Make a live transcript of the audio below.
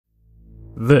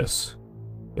This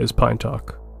is Pine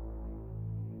Talk.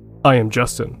 I am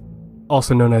Justin,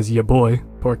 also known as ya boy,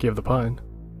 Porky of the Pine.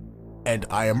 And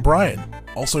I am Brian,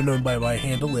 also known by my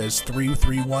handle as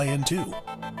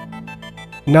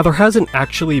 33YN2. Now, there hasn't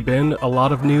actually been a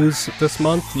lot of news this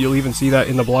month. You'll even see that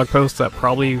in the blog post that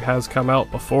probably has come out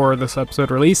before this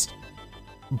episode released.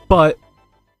 But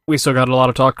we still got a lot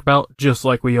to talk about, just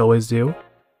like we always do.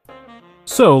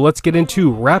 So, let's get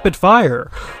into rapid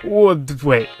fire.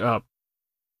 Wait,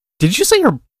 did you say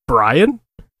you're Brian?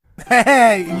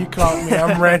 Hey, you caught me.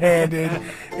 I'm red-handed.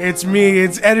 It's me.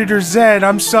 It's Editor Zed.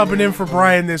 I'm subbing in for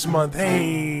Brian this month.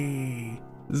 Hey.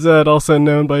 Zed, also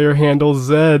known by your handle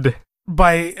Zed.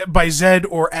 By Zed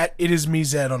or at It Is Me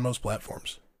Zed on most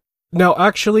platforms. Now,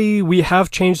 actually, we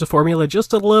have changed the formula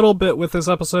just a little bit with this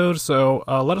episode, so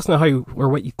let us know how you or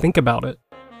what you think about it.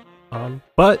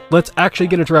 But let's actually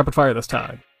get into rapid fire this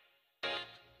time.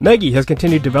 Maggie has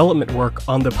continued development work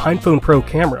on the PinePhone Pro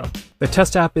camera. The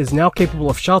test app is now capable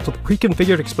of shots with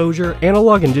pre-configured exposure,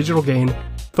 analog and digital gain,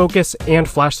 focus, and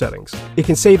flash settings. It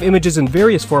can save images in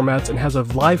various formats and has a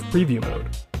live preview mode.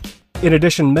 In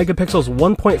addition, Megapixel's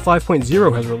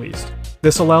 1.5.0 has released.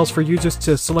 This allows for users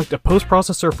to select a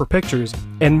post-processor for pictures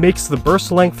and makes the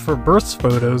burst length for burst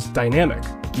photos dynamic,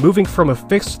 moving from a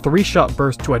fixed 3-shot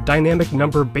burst to a dynamic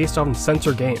number based on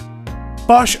sensor gain.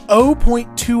 Bosch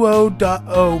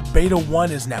 0.20.0 Beta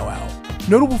 1 is now out.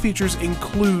 Notable features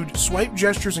include swipe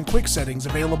gestures and quick settings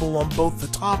available on both the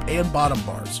top and bottom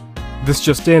bars. This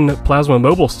just in, Plasma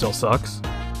Mobile still sucks.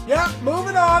 Yeah,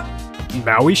 moving on!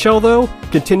 Maui Shell, though,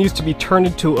 continues to be turned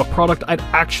into a product I'd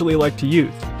actually like to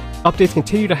use. Updates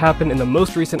continue to happen, and the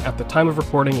most recent at the time of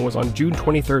recording was on June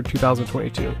 23rd,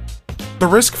 2022. The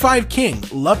RISC-V king,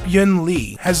 Lup Yun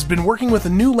Lee, has been working with a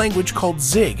new language called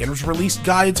Zig and has released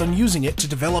guides on using it to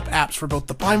develop apps for both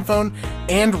the PinePhone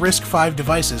and RISC-V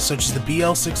devices such as the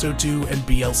BL602 and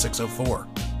BL604.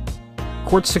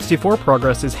 Quartz64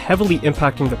 progress is heavily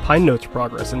impacting the Pine Notes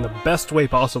progress in the best way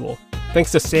possible.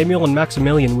 Thanks to Samuel and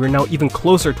Maximilian, we're now even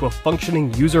closer to a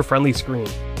functioning, user-friendly screen.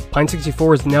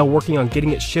 Pine64 is now working on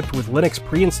getting it shipped with Linux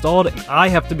pre-installed, and I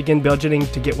have to begin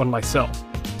budgeting to get one myself.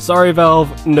 Sorry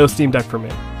Valve, no Steam Deck for me.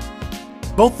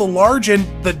 Both the large and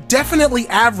the definitely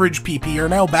average PP are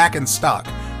now back in stock,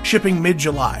 shipping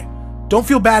mid-July. Don't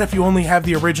feel bad if you only have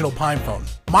the original PinePhone.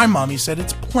 My mommy said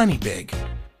it's plenty big.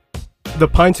 The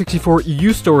Pine64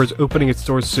 EU store is opening its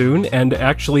doors soon, and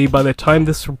actually by the time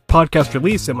this podcast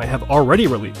releases, it might have already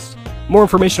released. More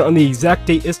information on the exact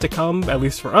date is to come, at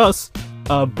least for us,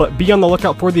 but be on the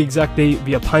lookout for the exact date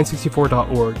via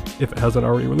pine64.org, if it hasn't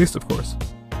already released, of course.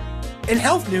 In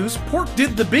health news, Pork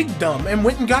did the big dumb and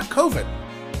went and got COVID.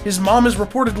 His mom is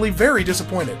reportedly very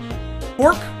disappointed.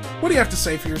 Pork, what do you have to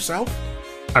say for yourself?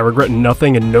 I regret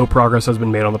nothing and no progress has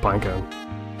been made on the Pinecone.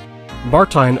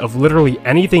 Martine of Literally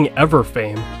Anything Ever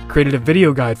fame created a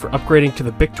video guide for upgrading to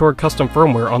the BitTorrent custom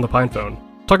firmware on the PinePhone.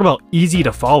 Talk about easy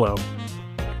to follow.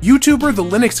 YouTuber The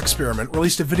Linux Experiment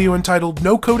released a video entitled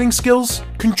No Coding Skills?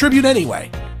 Contribute Anyway,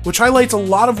 which highlights a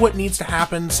lot of what needs to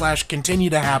happen / continue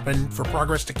to happen for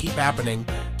progress to keep happening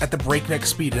at the breakneck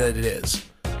speed that it is.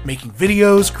 Making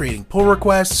videos, creating pull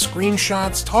requests,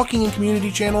 screenshots, talking in community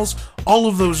channels, all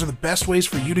of those are the best ways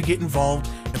for you to get involved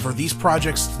and for these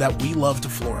projects that we love to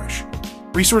flourish.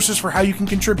 Resources for how you can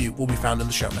contribute will be found in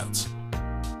the show notes.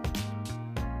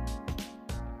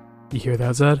 You hear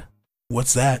that, Zed?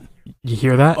 What's that? You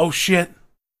hear that? Oh shit.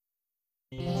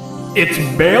 It's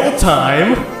mail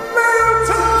time!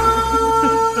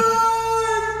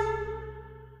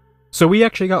 So we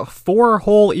actually got 4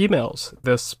 whole emails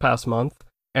this past month,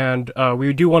 and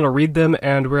we do want to read them,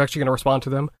 and we're actually going to respond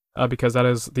to them, because that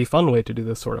is the fun way to do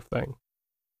this sort of thing.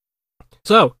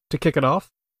 So, to kick it off,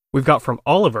 we've got from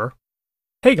Oliver.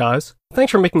 Hey guys,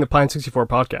 thanks for making the Pine64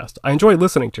 podcast. I enjoy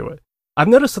listening to it. I've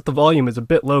noticed that the volume is a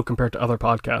bit low compared to other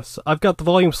podcasts. I've got the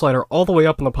volume slider all the way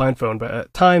up on the PinePhone, but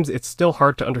at times it's still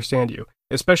hard to understand you,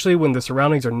 especially when the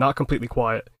surroundings are not completely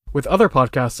quiet. With other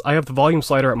podcasts, I have the volume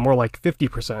slider at more like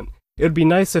 50%. It would be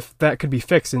nice if that could be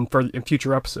fixed in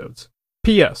future episodes.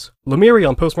 P.S. Lumiri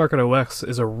on Postmarket OS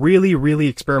is a really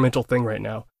experimental thing right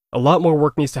now. A lot more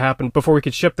work needs to happen before we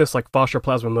could ship this like Foster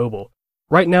Plasma Mobile.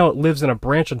 Right now it lives in a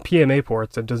branch on PMA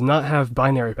ports and does not have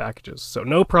binary packages, so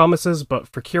no promises, but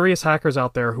for curious hackers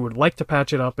out there who would like to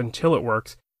patch it up until it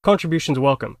works, contributions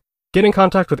welcome. Get in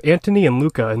contact with Anthony and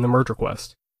Luca in the merge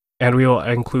request, and we will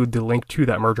include the link to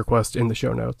that merge request in the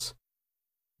show notes.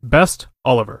 Best,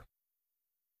 Oliver.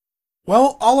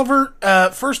 Well, Oliver,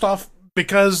 first off,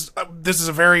 because this is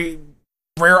a very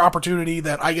rare opportunity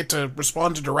that I get to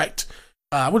respond to direct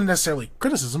I wouldn't necessarily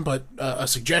criticism, but a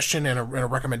suggestion and a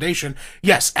recommendation.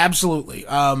 Yes, absolutely.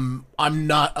 I'm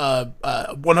not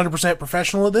 100%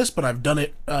 professional at this, but I've done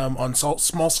it on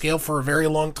small scale for a very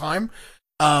long time.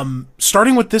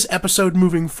 Starting with this episode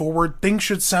moving forward, things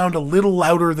should sound a little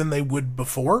louder than they would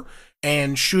before,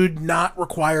 and should not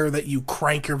require that you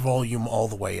crank your volume all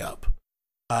the way up.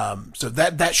 So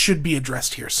that should be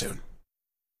addressed here soon.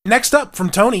 Next up from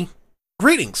Tony,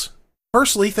 greetings.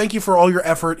 Firstly, thank you for all your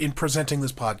effort in presenting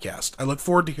this podcast. I look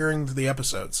forward to hearing the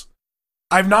episodes.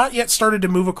 I've not yet started to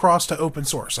move across to open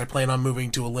source. I plan on moving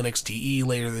to a Linux TE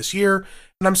later this year,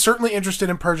 and I'm certainly interested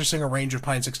in purchasing a range of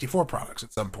Pine64 products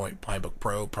at some point. Pinebook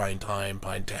Pro, PineTime,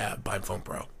 PineTab, PinePhone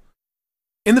Pro.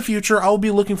 In the future, I'll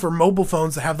be looking for mobile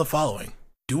phones that have the following.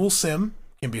 Dual SIM,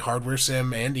 can be hardware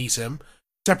SIM and eSIM.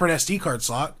 Separate SD card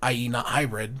slot, i.e. not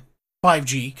hybrid.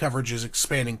 5G, coverage is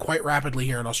expanding quite rapidly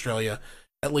here in Australia,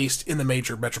 at least in the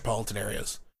major metropolitan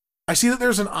areas. I see that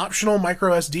there's an optional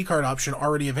micro SD card option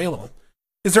already available.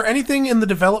 Is there anything in the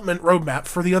development roadmap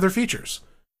for the other features?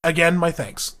 Again, my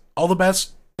thanks. All the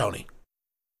best, Tony.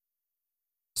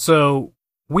 So,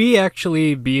 we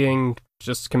actually, being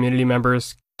just community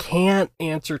members, can't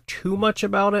answer too much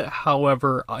about it.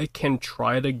 However, I can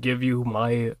try to give you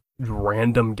my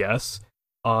random guess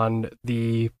on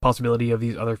the possibility of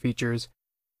these other features.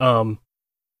 I'm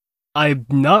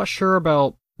not sure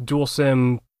about dual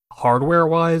SIM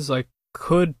hardware-wise. I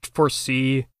could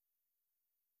foresee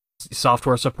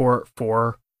software support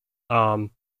for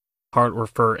hardware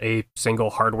for a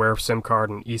single hardware SIM card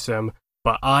and eSIM,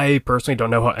 but I personally don't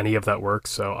know how any of that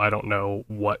works, so I don't know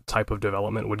what type of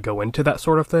development would go into that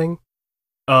sort of thing.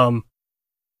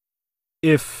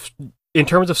 If in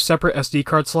terms of separate SD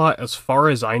card slot, as far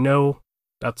as I know,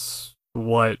 that's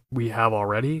what we have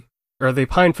already. Or the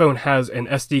PinePhone has an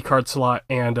SD card slot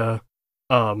and a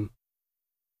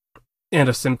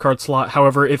SIM card slot.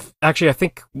 However, I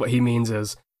think what he means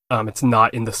is it's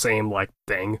not in the same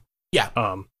thing. Yeah.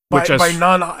 By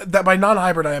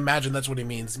non-hybrid, I imagine that's what he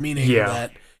means, meaning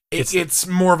that it's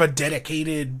more of a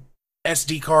dedicated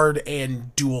SD card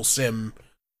and dual SIM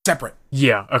separate.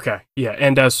 Yeah. Okay. Yeah.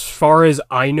 And as far as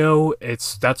I know,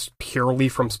 that's purely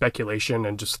from speculation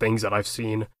and just things that I've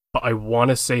seen. But I want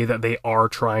to say that they are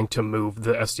trying to move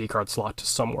the SD card slot to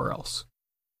somewhere else.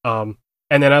 And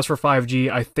then as for 5G,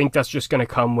 I think that's just going to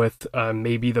come with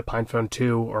maybe the PinePhone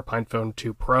 2 or PinePhone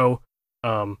 2 Pro.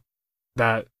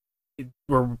 That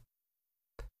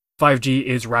 5G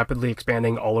is rapidly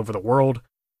expanding all over the world,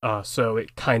 so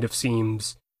it kind of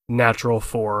seems natural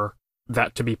for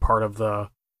that to be part of the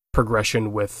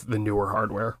progression with the newer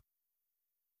hardware.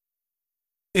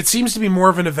 It seems to be more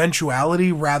of an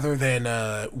eventuality rather than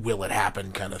will it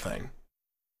happen kind of thing.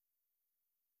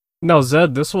 Now,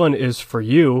 Zed, this one is for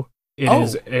you. It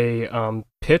is a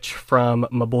pitch from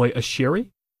my boy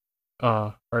Ashiri.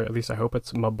 Or at least I hope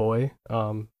it's my boy.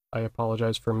 I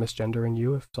apologize for misgendering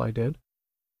you if I did.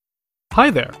 Hi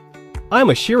there. I'm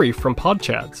Ashiri from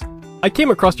PodChads. I came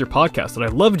across your podcast and I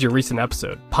loved your recent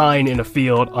episode, Pine in a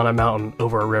Field on a Mountain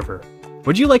Over a River.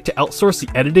 Would you like to outsource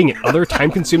the editing and other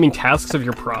time-consuming tasks of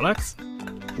your products?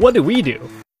 What do? We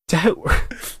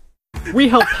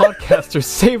help podcasters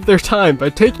save their time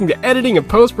by taking the editing and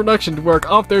post-production work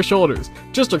off their shoulders.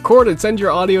 Just record and send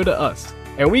your audio to us,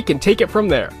 and we can take it from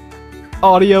there.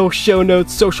 Audio, show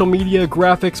notes, social media,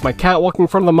 graphics, my cat walking in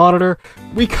front of the monitor,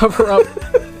 we cover up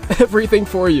everything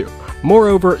for you.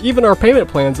 Moreover, even our payment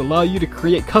plans allow you to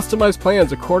create customized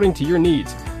plans according to your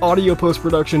needs. Audio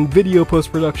post-production, video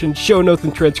post-production, show notes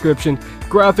and transcription,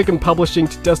 graphic and publishing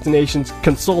to destinations,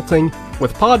 consulting.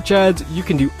 With PodChads, you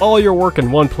can do all your work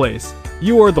in one place.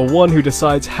 You are the one who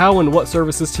decides how and what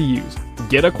services to use.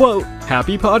 Get a quote.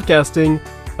 Happy podcasting.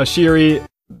 Ashiri,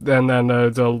 and then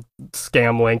the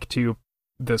scam link to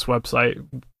this website,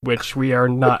 which we are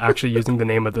not actually using the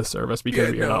name of this service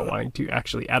because we are not wanting to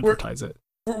actually advertise it.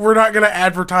 We're not going to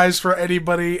advertise for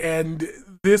anybody, and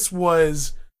this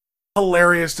was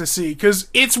hilarious to see, because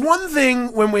it's one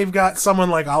thing when we've got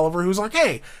someone like Oliver who's like,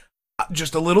 hey,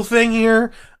 just a little thing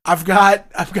here, I've got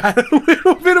a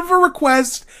little bit of a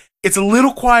request, it's a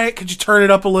little quiet, could you turn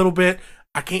it up a little bit,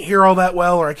 I can't hear all that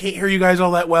well, or I can't hear you guys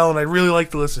all that well, and I'd really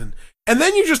like to listen. And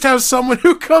then you just have someone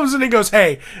who comes in and goes,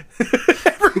 hey,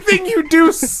 everything you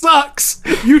do sucks,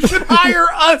 you should hire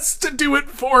us to do it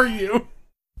for you.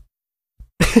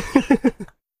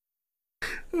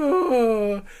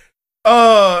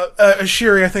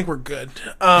 Ashiri, I think we're good.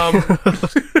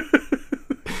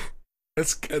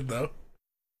 That's good though.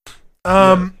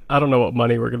 I don't know what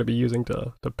money we're going to be using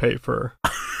to pay for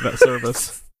that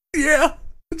service. Yeah,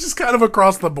 just kind of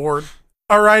across the board.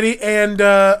 Alrighty, and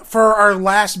for our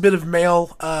last bit of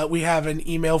mail, we have an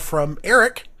email from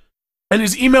Eric, and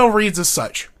his email reads as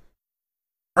such.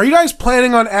 Are you guys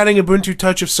planning on adding Ubuntu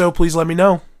Touch? If so, please let me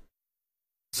know.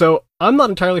 So, I'm not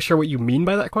entirely sure what you mean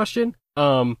by that question,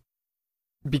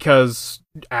 because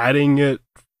adding it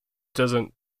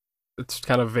doesn't... It's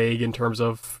kind of vague in terms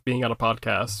of being on a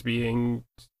podcast, being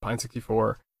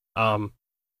Pine64.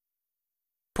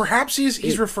 Perhaps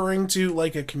he's referring to,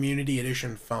 like, a community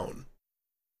edition phone.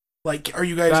 Like, are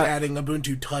you guys adding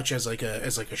Ubuntu Touch as like a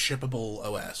shippable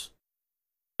OS?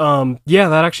 Yeah,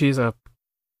 that actually is a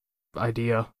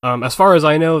idea. As far as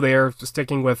I know, they're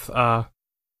sticking with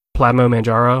Plasma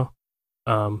Manjaro,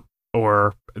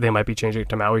 or they might be changing it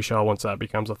to Maui Shell once that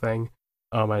becomes a thing.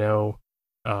 I know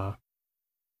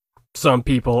some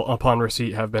people upon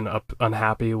receipt have been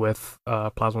unhappy with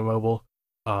Plasma Mobile,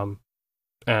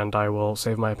 and I will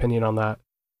save my opinion on that.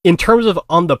 In terms of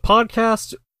on the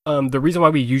podcast, the reason why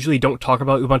we usually don't talk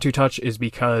about Ubuntu Touch is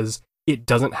because it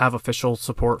doesn't have official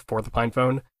support for the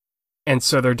PinePhone, and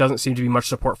so there doesn't seem to be much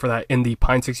support for that in the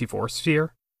Pine64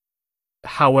 sphere.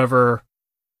 However,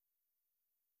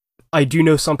 I do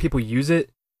know some people use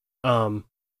it, and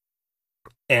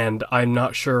I'm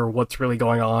not sure what's really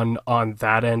going on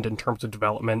that end in terms of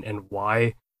development and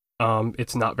why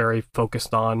it's not very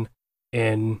focused on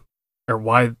or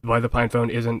why the PinePhone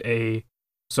isn't a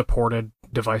supported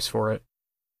device for it.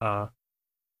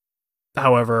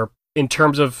 However, in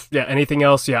terms of anything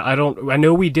else, I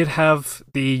know we did have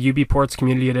the UB Ports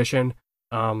Community Edition,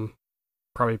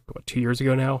 probably 2 years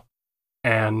ago now,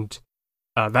 and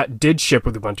that did ship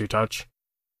with Ubuntu Touch,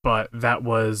 but that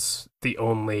was the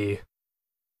only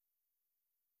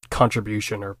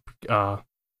contribution or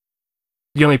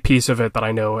the only piece of it that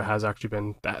I know has actually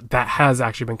been that has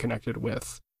actually been connected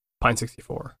with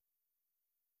Pine64.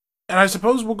 And I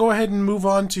suppose we'll go ahead and move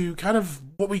on to kind of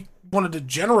what we wanted to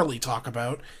generally talk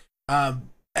about.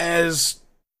 As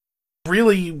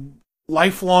really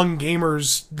lifelong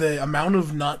gamers, the amount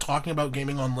of not talking about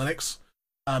gaming on Linux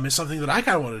is something that I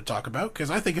kind of wanted to talk about,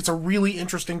 because I think it's a really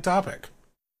interesting topic.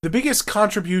 The biggest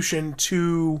contribution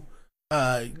to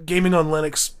gaming on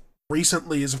Linux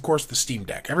recently is, of course, the Steam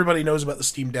Deck. Everybody knows about the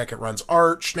Steam Deck. It runs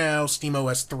Arch now.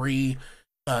 SteamOS 3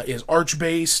 is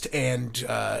Arch-based, and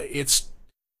it's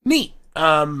neat.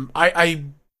 I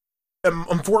am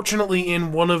unfortunately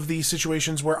in one of the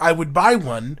situations where I would buy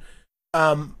one,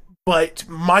 but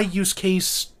my use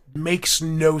case makes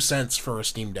no sense for a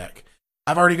Steam Deck.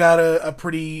 I've already got a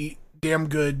pretty damn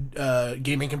good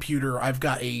gaming computer. I've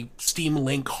got a Steam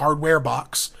Link hardware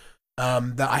box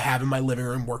that I have in my living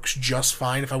room. Works just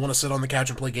fine. If I want to sit on the couch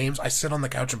and play games, I sit on the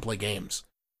couch and play games.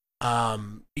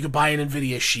 You could buy an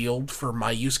NVIDIA Shield for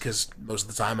my use, because most of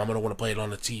the time I'm going to want to play it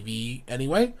on a TV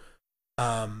anyway.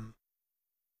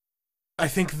 I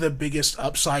think the biggest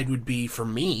upside would be for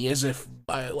me is if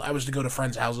I was to go to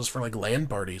friends' houses for like LAN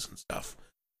parties and stuff.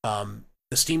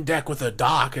 The Steam Deck with a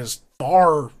dock is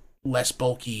far less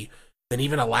bulky than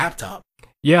even a laptop.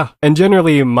 Yeah, and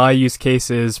generally my use case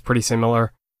is pretty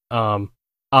similar.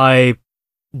 I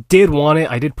did want it.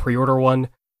 I did pre-order one,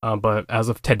 but as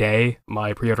of today,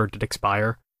 my pre-order did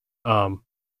expire. I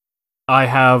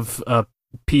have a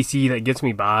PC that gets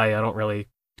me by. I don't really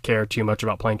care too much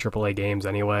about playing AAA games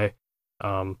anyway.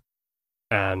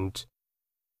 And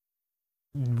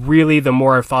really, the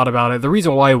more I've thought about it, the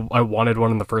reason why I wanted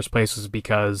one in the first place was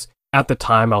because at the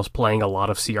time I was playing a lot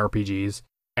of CRPGs,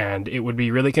 and it would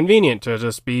be really convenient to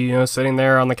just be sitting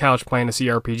there on the couch playing a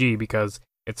CRPG because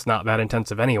it's not that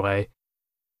intensive anyway.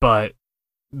 But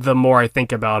the more I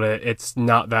think about it, it's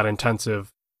not that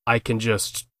intensive. I can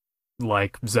just,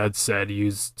 like Zed said,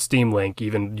 use Steam Link,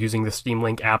 even using the Steam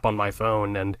Link app on my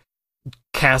phone and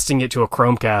casting it to a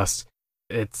Chromecast.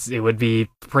 It would be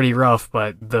pretty rough,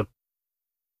 but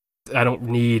I don't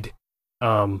need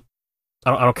I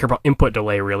don't care about input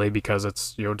delay really, because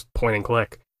it's just point and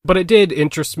click. But it did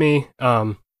interest me,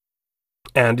 and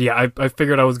I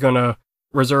figured I was gonna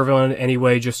reserve one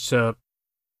anyway, just in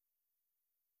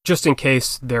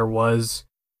case there was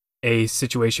a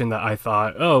situation that I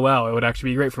thought, oh wow, it would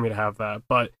actually be great for me to have that.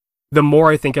 But the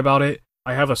more I think about it,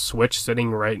 I have a Switch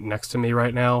sitting right next to me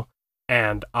right now,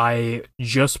 and I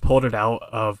just pulled it out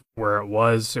of where it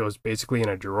was. It was basically in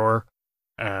a drawer,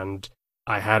 and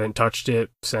I hadn't touched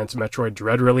it since Metroid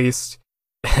Dread released,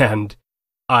 and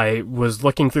I was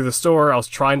looking through the store, I was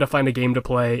trying to find a game to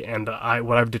play, and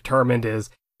what I've determined is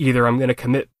either I'm going to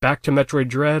commit back to Metroid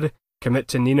Dread, commit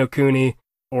to Ni no Kuni,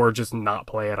 or just not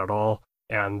play it at all.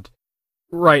 And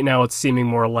right now it's seeming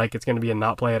more like it's going to be a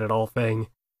not play it at all thing,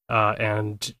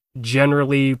 and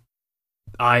generally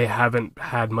I haven't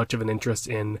had much of an interest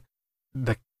in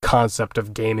the concept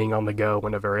of gaming on the go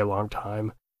in a very long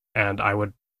time, and I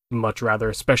would much rather,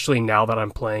 especially now that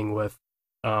I'm playing with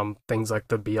things like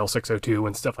the BL602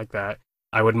 and stuff like that,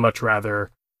 I would much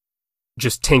rather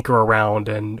just tinker around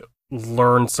and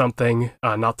learn something,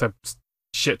 not to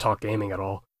shit talk gaming at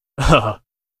all, but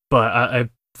I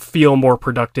feel more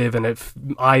productive, and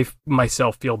I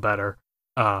myself feel better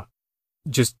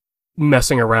just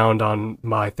messing around on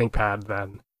my ThinkPad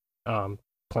than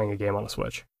playing a game on a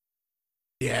Switch.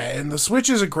 Yeah, and the Switch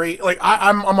is a great, like,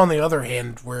 I'm on the other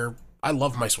hand where I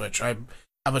love my Switch. I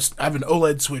have an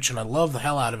OLED Switch and I love the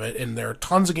hell out of it, and there are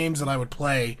tons of games that I would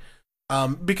play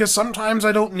because sometimes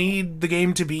I don't need the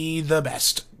game to be the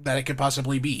best that it could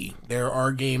possibly be. There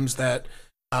are games that,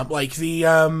 like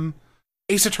the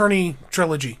Ace Attorney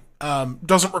trilogy,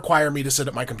 doesn't require me to sit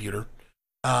at my computer.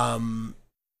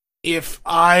 If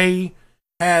I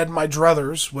had my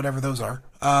druthers, whatever those are,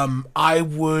 I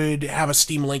would have a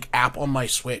Steam Link app on my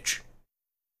Switch,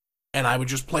 and I would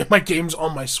just play my games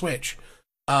on my Switch.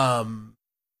 But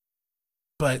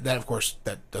that, of course,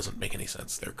 that doesn't make any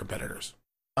sense. They're competitors.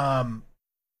 That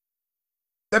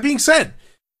being said,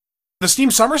 the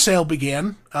Steam Summer Sale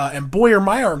began, and boy, are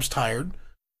my arms tired.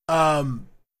 That's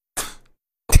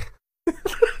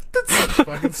so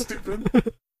fucking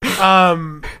stupid.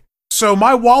 So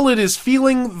my wallet is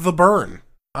feeling the burn.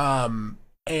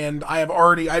 And I have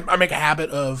already, I make a habit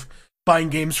of buying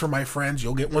games for my friends.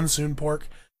 You'll get one soon, Pork.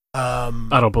 I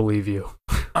don't believe you.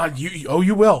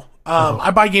 You will.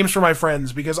 I buy games for my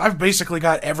friends because I've basically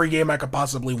got every game I could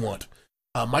possibly want.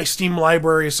 My Steam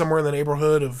library is somewhere in the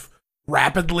neighborhood of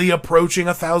rapidly approaching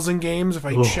 1,000 games. If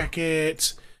I check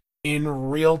it in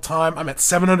real time, I'm at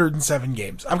 707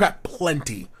 games. I've got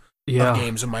plenty of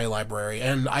games in my library,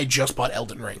 and I just bought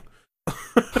Elden Ring.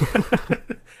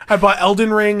 I bought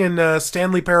Elden Ring and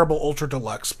Stanley Parable Ultra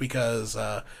Deluxe because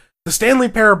the Stanley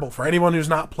Parable, for anyone who's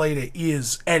not played it,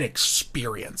 is an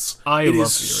experience. It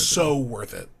is so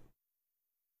worth it.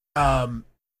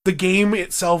 The game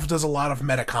itself does a lot of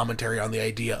meta commentary on the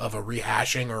idea of a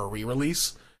rehashing or a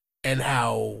re-release, and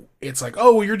how it's like,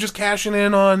 oh, you're just cashing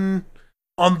in on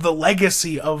the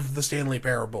legacy of the Stanley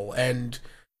Parable and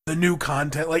the new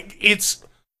content. Like, it's...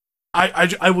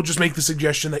 I will just make the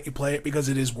suggestion that you play it because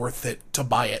it is worth it to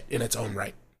buy it in its own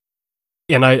right.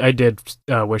 And I did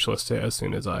wishlist it as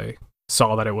soon as I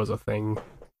saw that it was a thing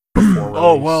before release.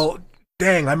 Oh, well,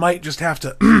 dang, I might just have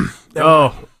to...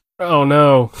 oh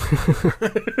no.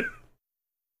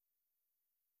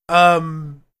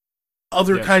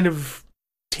 Other kind of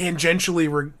tangentially,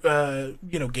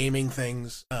 gaming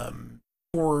things.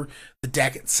 For the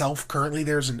deck itself, currently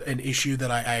there's an issue that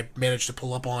I managed to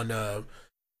pull up on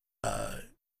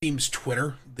Steam's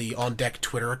Twitter, the On Deck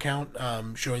Twitter account,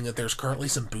 showing that there's currently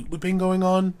some bootlooping going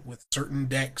on with certain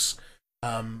decks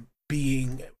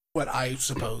being what I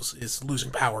suppose is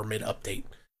losing power mid-update.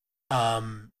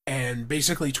 And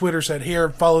basically Twitter said, here,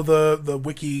 follow the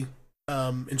wiki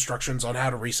instructions on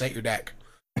how to reset your deck.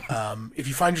 If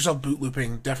you find yourself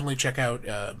bootlooping, definitely check out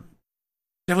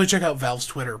Valve's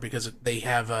Twitter because they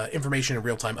have information in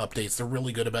real-time updates. They're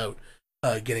really good about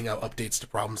getting out updates to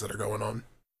problems that are going on.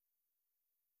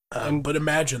 But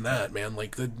imagine that, man.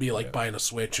 Like, it'd be like buying a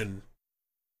Switch and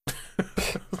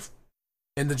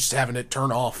and then just having it turn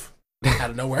off out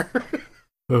of nowhere.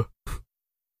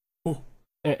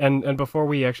 And before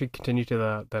we actually continue to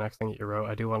the next thing that you wrote,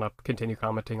 I do want to continue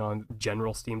commenting on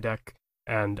general Steam Deck.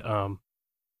 And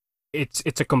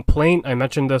it's a complaint. I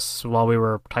mentioned this while we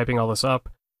were typing all this up.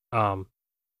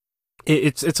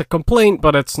 It's a complaint,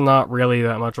 but it's not really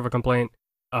that much of a complaint.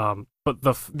 But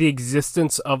the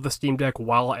existence of the Steam Deck,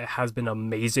 while it has been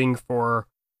amazing for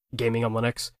gaming on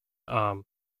Linux,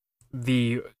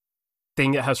 the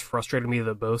thing that has frustrated me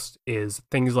the most is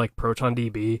things like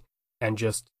ProtonDB and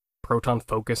just Proton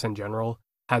Focus in general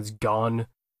has gone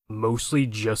mostly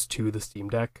just to the Steam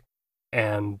Deck,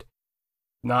 and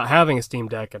not having a Steam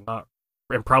Deck and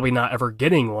probably not ever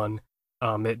getting one,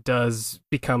 it does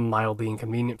become mildly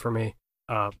inconvenient for me.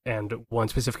 And one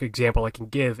specific example I can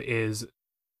give is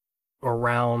it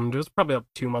was probably up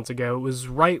 2 months ago. It was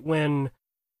right when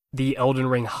the Elden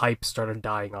Ring hype started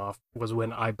dying off, was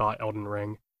when I bought Elden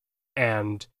Ring.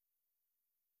 And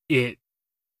the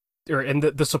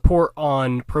support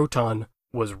on Proton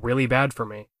was really bad for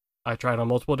me. I tried on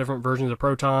multiple different versions of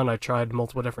Proton, I tried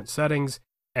multiple different settings,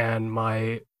 and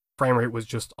my frame rate was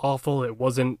just awful. It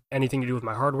wasn't anything to do with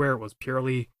my hardware, it was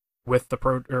purely with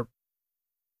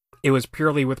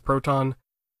Proton,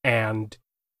 and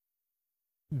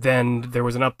then there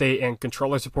was an update and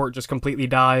controller support just completely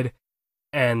died,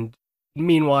 and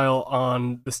meanwhile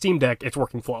on the Steam Deck it's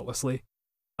working flawlessly,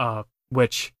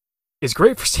 which is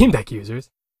great for Steam Deck users.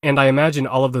 And I imagine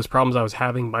all of those problems I was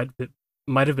having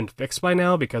might have been fixed by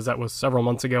now, because that was several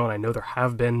months ago, and I know there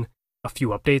have been a few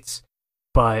updates,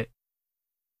 but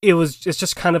it's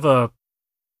just kind of a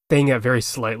thing that very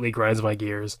slightly grinds my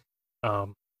gears.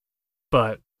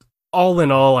 But all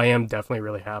in all, I am definitely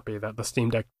really happy that the Steam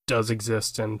Deck does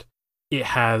exist, and it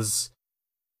has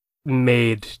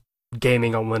made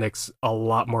gaming on Linux a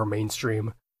lot more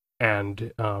mainstream,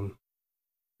 and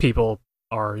people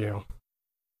are,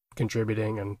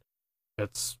 contributing, and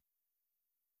it's,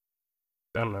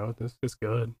 I don't know, it's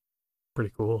good.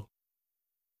 Pretty cool.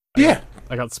 Yeah.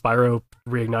 I got Spyro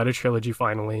Reignited Trilogy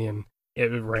finally, and it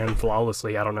ran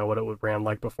flawlessly. I don't know what it would ran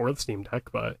like before the Steam Deck,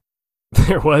 but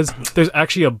there's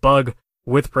actually a bug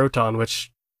with Proton,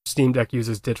 which Steam Deck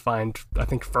users did find, I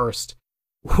think, first,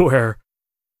 where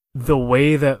the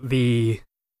way that the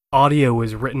audio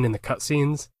is written in the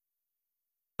cutscenes,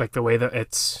 like the way that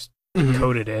it's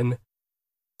coded in,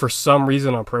 for some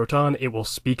reason on Proton, it will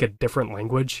speak a different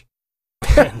language.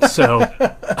 And so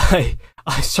I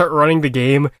start running the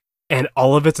game, and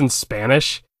all of it's in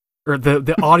Spanish, or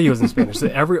the audio is in Spanish.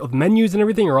 The menus and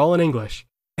everything are all in English.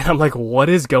 And I'm like, what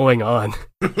is going on?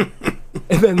 and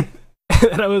then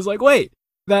I was like, wait,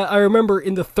 that I remember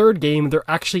in the third game, there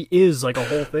actually is like a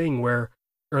whole thing where,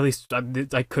 or at least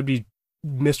I could be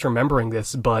misremembering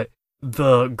this, but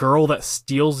the girl that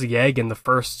steals the egg in the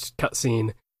first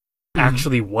cutscene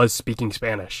actually was speaking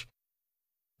Spanish.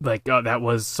 Like, that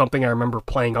was something I remember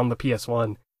playing on the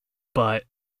PS1, but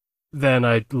then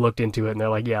I looked into it, and they're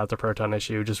like, yeah, it's a Proton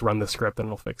issue, just run the script and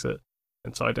it'll fix it.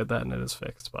 And so I did that, and it is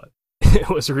fixed, but it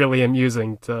was really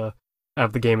amusing to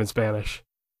have the game in Spanish.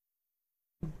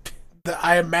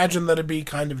 I imagine that'd be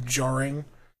kind of jarring.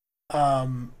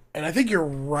 And I think you're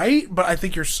right, but I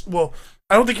think I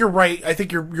don't think you're right. I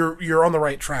think you're on the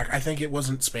right track. I think it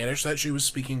wasn't Spanish that she was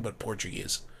speaking, but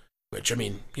Portuguese, which, I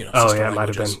mean, oh yeah, it might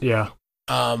have been, yeah.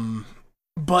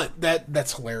 But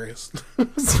that's hilarious.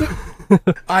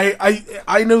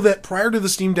 I know that prior to the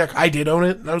Steam Deck, I did own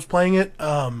it, and I was playing it.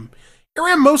 It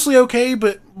ran mostly okay,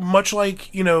 but much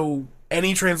like,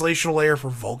 any translational layer for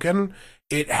Vulkan,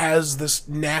 it has this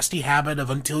nasty habit of,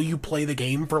 until you play the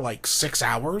game for like 6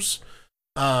 hours,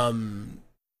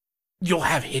 you'll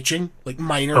have hitching, like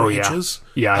minor hitches.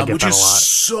 Yeah, I get which that is a lot.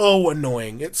 so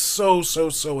annoying. It's so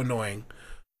annoying.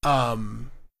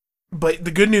 But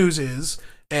the good news is,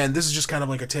 and this is just kind of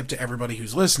like a tip to everybody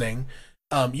who's listening,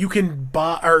 you can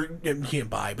buy, or you can't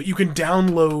buy, but you can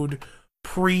download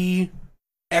pre-exported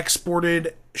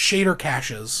shader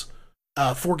caches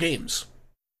for games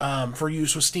for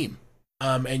use with Steam.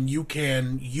 And you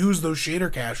can use those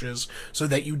shader caches so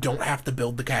that you don't have to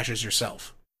build the caches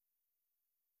yourself.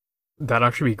 That'd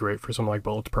actually be great for something like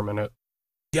bullets per minute.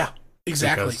 Yeah,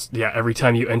 exactly. Because, every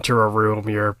time you enter a room,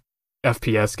 your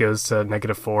FPS goes to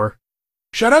 -4.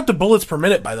 Shout out to Bullets Per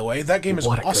Minute, by the way. That game is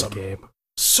awesome. What a good game.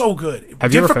 So good.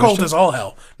 Have you ever difficult finished as all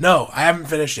hell. No, I haven't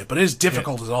finished it, but it is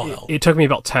difficult as all hell. It took me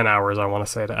about 10 hours, I want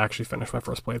to say, to actually finish my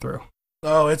first playthrough.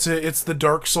 Oh, it's the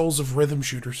Dark Souls of rhythm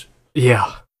shooters.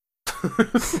 Yeah.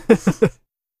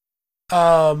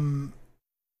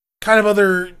 Kind of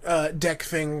other deck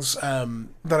things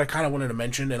that I kind of wanted to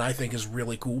mention, and I think is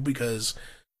really cool, because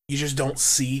you just don't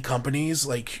see companies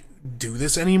like do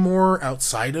this anymore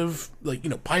outside of, like,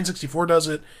 Pine64 does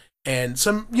it, and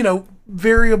some,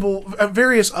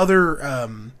 various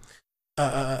other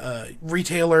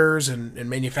retailers and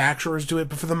manufacturers do it,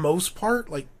 but for the most part,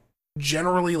 like,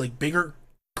 generally, like, bigger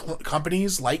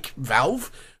companies like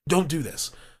Valve don't do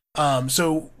this.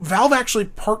 So Valve actually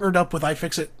partnered up with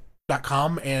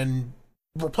iFixit.com, and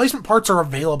replacement parts are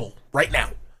available right now.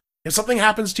 If something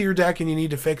happens to your deck and you need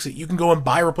to fix it, you can go and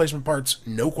buy replacement parts,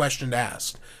 no question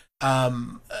asked.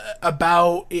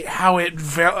 About how it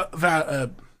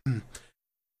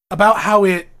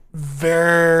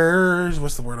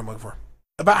what's the word I'm looking for?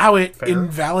 About how it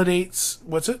invalidates.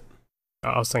 What's it?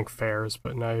 I was thinking fairs,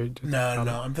 but no.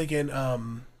 No. I'm thinking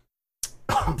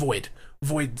void.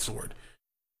 Void's the word.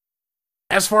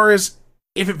 As far as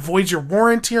if it voids your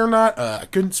warranty or not, I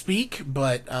couldn't speak,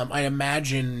 but I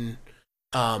imagine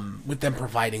with them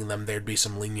providing them, there'd be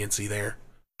some leniency there.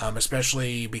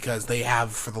 Especially because they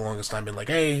have, for the longest time, been like,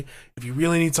 hey, if you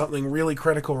really need something really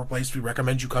critical replaced, we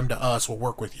recommend you come to us, we'll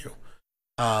work with you.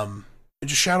 And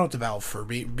just shout out to Valve for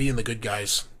being the good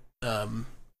guys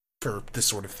for this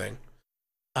sort of thing.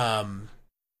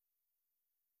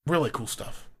 Really cool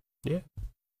stuff. Yeah.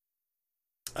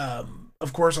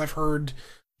 Of course, I've heard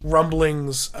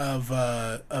rumblings of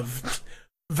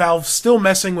Valve still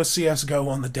messing with CSGO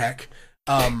on the deck.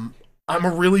 I'm a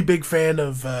really big fan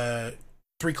of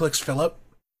 3 Clicks Philip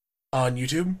on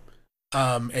YouTube.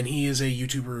 and he is a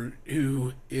YouTuber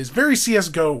who is very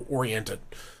CSGO oriented.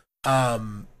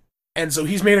 And so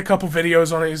he's made a couple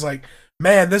videos on it. He's like,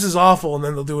 man, this is awful. And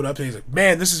then they'll do an update. He's like,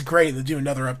 man, this is great. And they'll do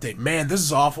another update. Man, this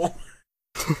is awful.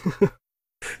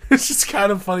 It's just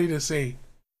kind of funny to see.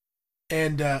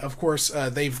 And, of course,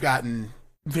 they've gotten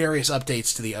various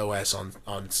updates to the OS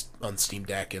on Steam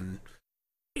Deck. And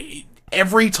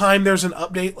every time there's an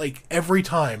update, like every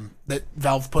time that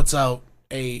Valve puts out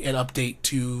an update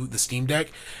to the Steam Deck,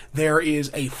 there is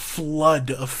a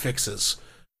flood of fixes.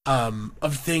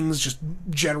 Of things, just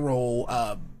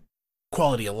general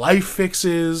quality of life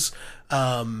fixes.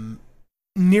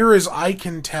 Near as I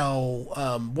can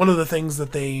tell, one of the things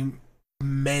that they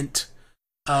meant,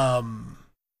 one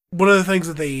of the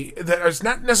things that is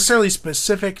not necessarily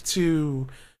specific to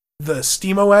the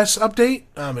SteamOS update,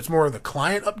 it's more of the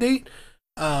client update,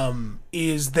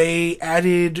 is they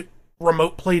added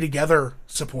remote play together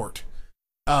support.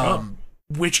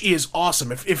 Which is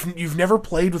awesome. If you've never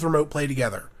played with remote play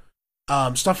together,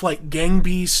 stuff like Gang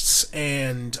Beasts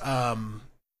and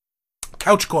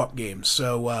couch co-op games.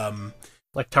 So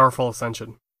like Towerfall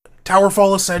Ascension.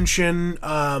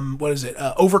 What is it?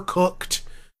 Overcooked.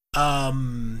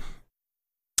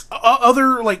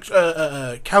 Other like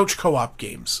couch co-op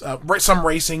games. Some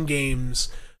racing games.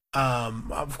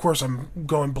 Of course, I'm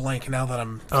going blank now that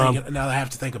I'm thinking, now that I have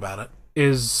to think about it.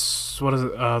 What is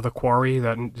it? The Quarry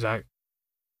that.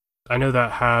 I know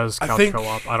that has couch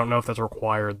co-op. I don't know if that's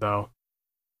required though.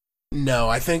 No,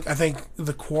 I think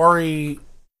the Quarry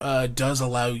does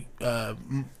allow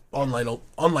online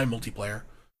multiplayer.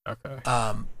 Okay.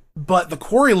 But the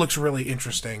Quarry looks really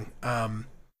interesting.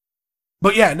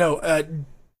 But yeah, no,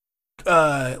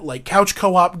 like couch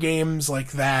co-op games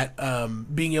like that,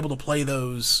 being able to play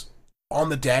those on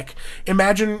the deck.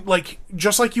 Imagine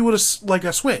just like you would like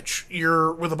a Switch.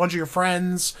 You're with a bunch of your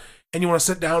friends and you want to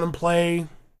sit down and play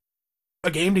a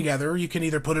game together. You can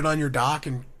either put it on your dock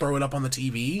and throw it up on the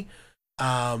TV,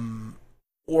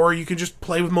 or you can just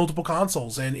play with multiple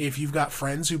consoles. And if you've got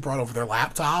friends who brought over their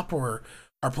laptop or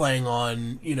are playing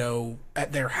on,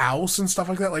 at their house and stuff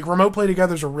like that, like remote play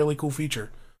together is a really cool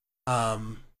feature.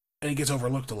 And it gets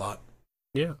overlooked a lot.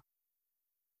 Yeah.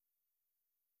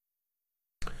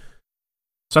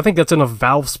 So I think that's enough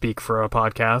Valve speak for a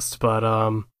podcast, but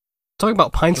talking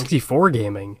about Pine64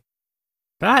 gaming,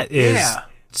 that is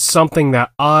something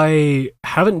that I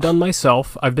haven't done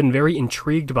myself. I've been very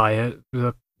intrigued by it.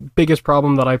 The biggest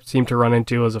problem that I seem to run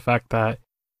into is the fact that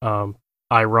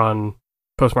I run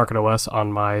Postmarket OS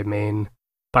on my main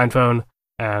PinePhone,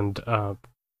 and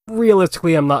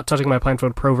realistically, I'm not touching my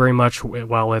PinePhone Pro very much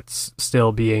while it's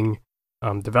still being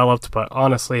developed, but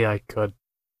honestly, I could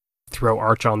throw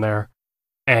Arch on there,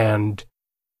 and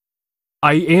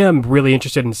I am really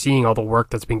interested in seeing all the work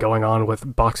that's been going on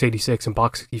with Box86 and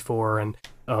Box64, and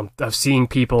I've seen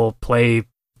people play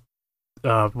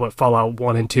Fallout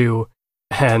 1 and 2,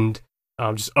 and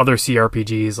just other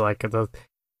CRPGs,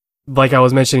 like I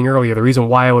was mentioning earlier, the reason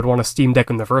why I would want a Steam Deck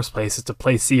in the first place is to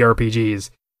play CRPGs.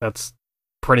 That's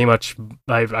pretty much,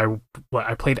 I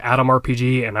played Atom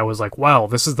RPG, and I was like, wow,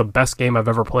 this is the best game I've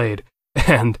ever played,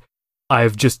 and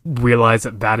I've just realized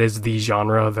that is the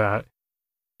genre that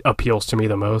appeals to me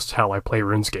the most. How I play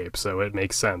RuneScape, so it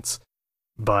makes sense.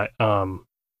 But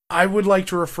I would like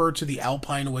to refer to the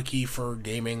Alpine Wiki for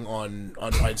gaming on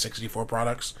Pine64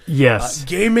 products. Yes.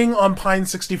 Gaming on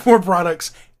Pine64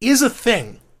 products is a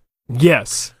thing.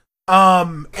 Yes.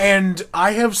 And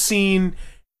I have seen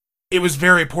it was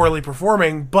very poorly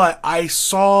performing, but I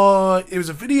saw it was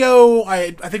a video,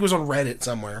 I think it was on Reddit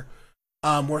somewhere,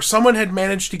 where someone had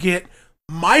managed to get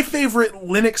my favorite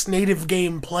Linux native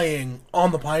game playing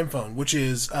on the PinePhone, which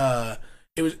is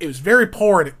it was very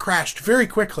poor and it crashed very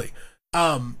quickly.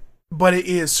 But it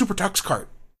is Super Tux Kart.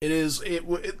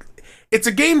 It's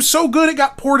a game so good it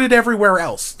got ported everywhere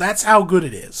else. That's how good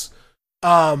it is.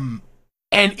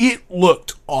 And it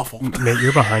looked awful. Mate,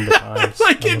 you're behind the times.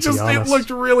 It looked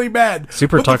really bad.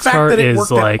 Super Tux Kart is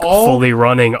fully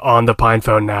running on the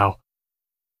PinePhone now.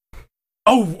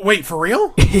 Oh, wait, for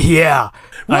real? Yeah.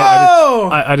 Whoa!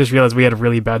 I just realized we had a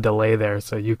really bad delay there,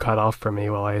 so you cut off from me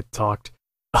while I talked.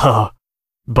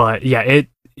 But yeah,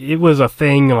 it was a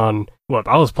thing on,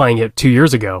 I was playing it 2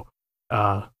 years ago.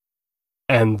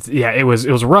 And yeah, it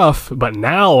was rough, but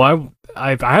now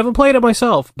I haven't played it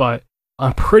myself, but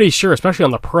I'm pretty sure, especially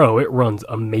on the Pro, it runs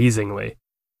amazingly.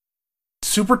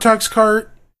 Super Tux Kart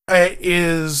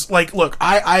is look,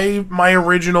 my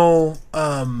original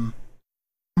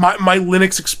my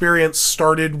Linux experience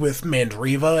started with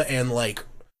Mandriva and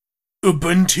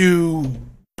Ubuntu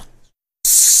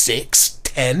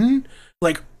 6.10,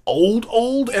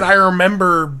 old, and I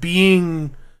remember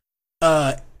being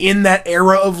in that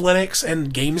era of Linux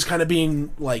and games kind of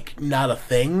being like not a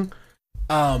thing.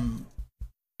 And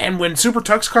when Super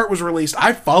Tux Kart was released,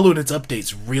 I followed its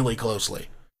updates really closely.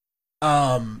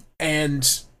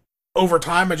 And over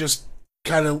time, I just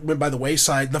kind of went by the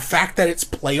wayside. The fact that it's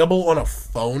playable on a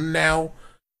phone now,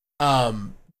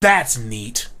 that's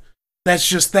neat. That's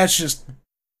just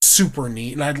super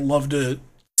neat, and I'd love to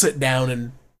sit down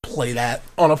and play that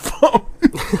on a phone.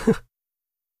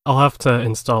 I'll have to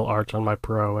install Arch on my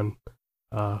Pro and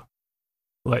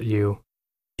let you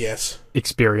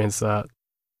experience that.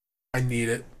 I need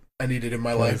it. I need it in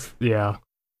my life. Yeah.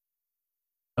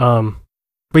 But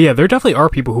yeah, there definitely are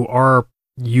people who are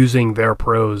using their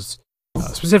Pros,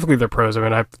 specifically their Pros. I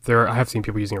mean, I have seen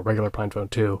people using a regular Pine phone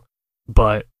too,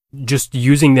 but just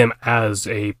using them as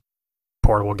a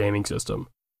portable gaming system.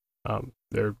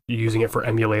 They're using it for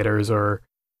emulators or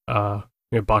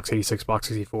Box 86, Box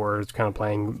 64 is kind of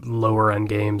playing lower end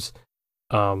games,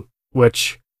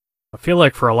 which I feel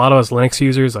like for a lot of us Linux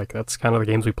users, like that's kind of the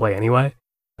games we play anyway.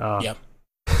 Yep.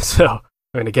 So,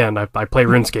 I mean, again, I play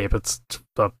RuneScape. It's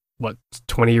a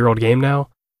 20-year-old game now,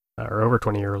 or over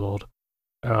 20 years old,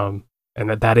 and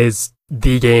that is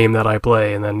the game that I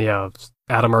play. And then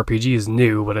Atom RPG is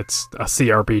new, but it's a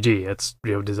CRPG. It's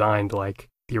designed like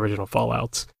the original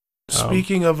Fallouts.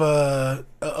 Speaking of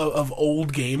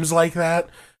old games like that,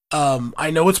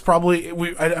 I know it's probably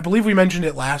I believe we mentioned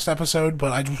it last episode,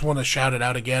 but I just want to shout it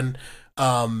out again.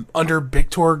 Under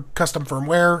Bictor custom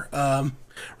firmware,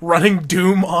 running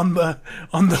Doom on the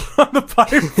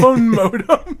PinePhone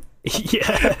modem.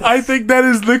 Yeah, I think that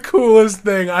is the coolest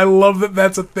thing. I love that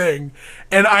that's a thing,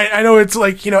 and I know it's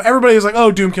like everybody's like,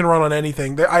 oh, Doom can run on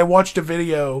anything. I watched a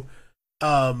video.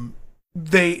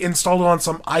 They installed it on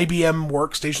some IBM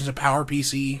workstations, a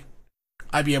PowerPC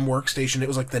IBM workstation. It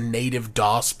was like the native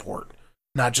DOS port,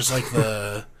 not just like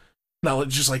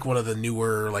one of the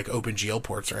newer like OpenGL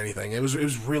ports or anything. It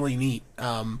was really neat.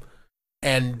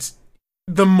 And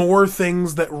the more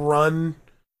things that run,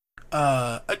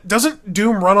 doesn't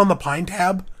Doom run on the Pine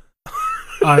Tab?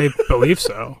 I believe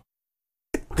so.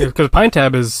 Because Pine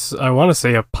Tab is, I want to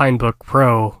say, a Pinebook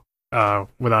Pro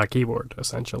without a keyboard,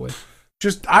 essentially.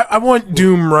 Just, I want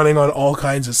Doom running on all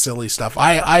kinds of silly stuff.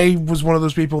 I was one of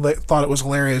those people that thought it was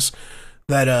hilarious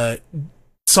that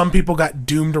some people got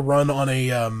Doom to run on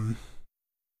an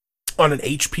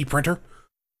HP printer.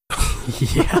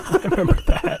 Yeah, I remember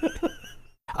that.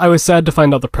 I was sad to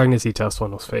find out the pregnancy test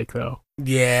one was fake, though.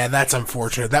 Yeah, that's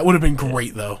unfortunate. That would have been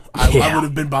great, though. I would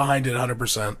have been behind it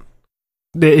 100%.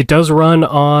 It does run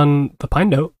on the Pine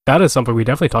Note. That is something we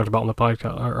definitely talked about on the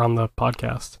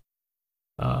podcast.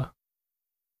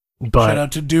 But shout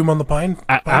out to Doom on the Pine.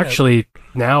 Actually,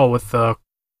 now with the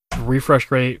refresh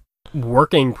rate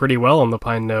working pretty well on the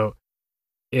Pine Note,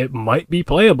 it might be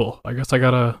playable. I guess I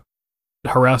gotta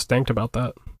harass Danked about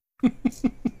that.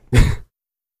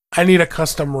 I need a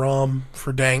custom ROM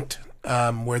for Danked,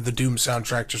 where the Doom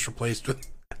soundtrack just replaced with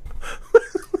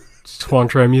Swamp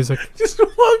Train music. Just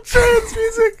Swamp Train's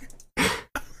music.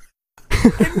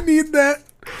 I need that.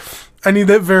 I need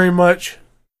that very much.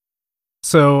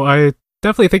 So I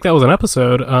definitely think that was an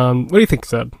episode. What do you think,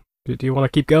 Zed? Do you want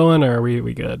to keep going, or are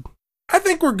we good? I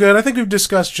think we're good. I think we've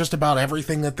discussed just about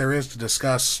everything that there is to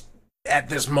discuss at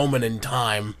this moment in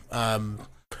time.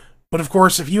 But of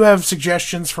course, if you have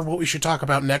suggestions for what we should talk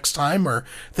about next time, or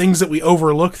things that we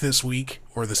overlooked this week,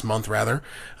 or this month rather,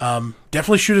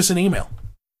 definitely shoot us an email.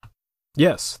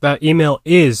 Yes, that email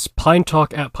is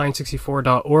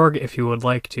pinetalk@pine64.org if you would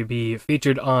like to be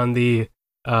featured on the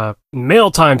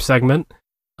mail time segment.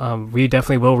 We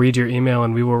definitely will read your email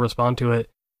and we will respond to it.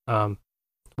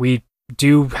 We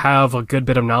do have a good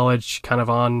bit of knowledge kind of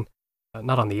on,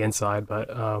 not on the inside, but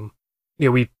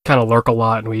we kind of lurk a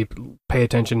lot and we pay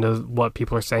attention to what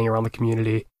people are saying around the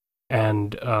community.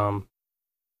 And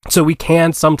so we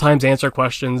can sometimes answer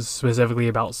questions specifically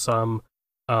about some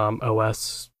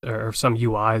OS or some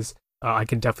UIs. I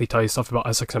can definitely tell you stuff about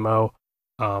SXMO.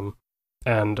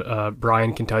 And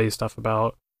Brian can tell you stuff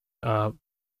about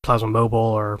Plasma Mobile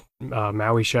or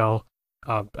Maui Shell.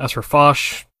 As for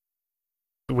Fosh,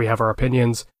 we have our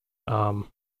opinions.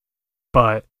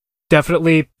 But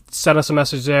definitely send us a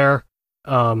message there.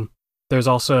 There's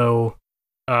also,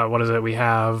 we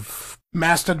have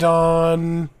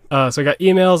Mastodon. So we got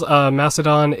emails.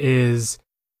 Mastodon is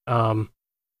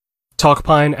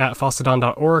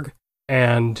talkpine@fossadon.org,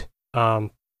 and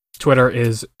Twitter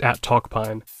is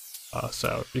 @talkpine.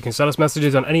 So you can send us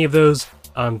messages on any of those.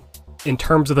 In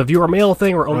terms of the viewer mail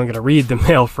thing, we're only going to read the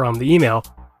mail from the email,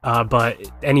 but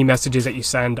any messages that you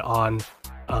send on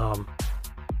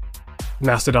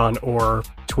Mastodon or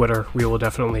Twitter, we will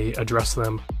definitely address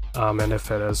them And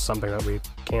if it is something that we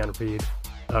can read,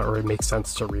 or it makes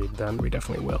sense to read, then we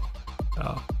definitely will.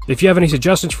 If you have any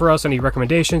suggestions for us, any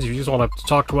recommendations, if you just want to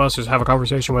talk to us, just have a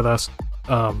conversation with us,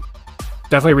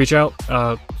 definitely reach out.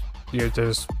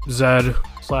 There's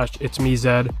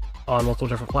Zed/itsmezed on multiple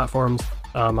different platforms.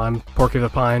 I'm Porky the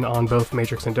Pine on both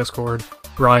Matrix and Discord.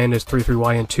 Brian is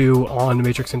 33YN2 on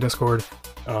Matrix and Discord.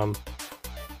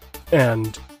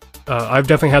 And I've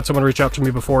definitely had someone reach out to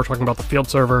me before talking about the field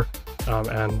server,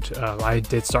 and I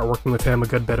did start working with him a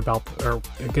good bit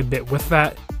with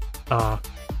that.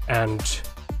 And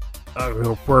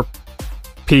we're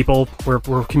people,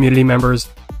 we're community members.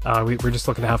 We're just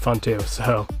looking to have fun too.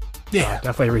 So yeah,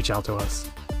 definitely reach out to us.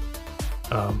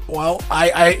 Well,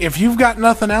 I if you've got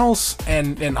nothing else,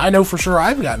 and I know for sure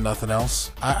I've got nothing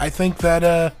else, I think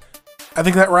that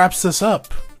wraps this up.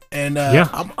 And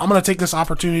I'm gonna take this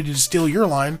opportunity to steal your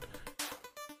line.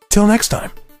 Till next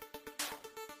time.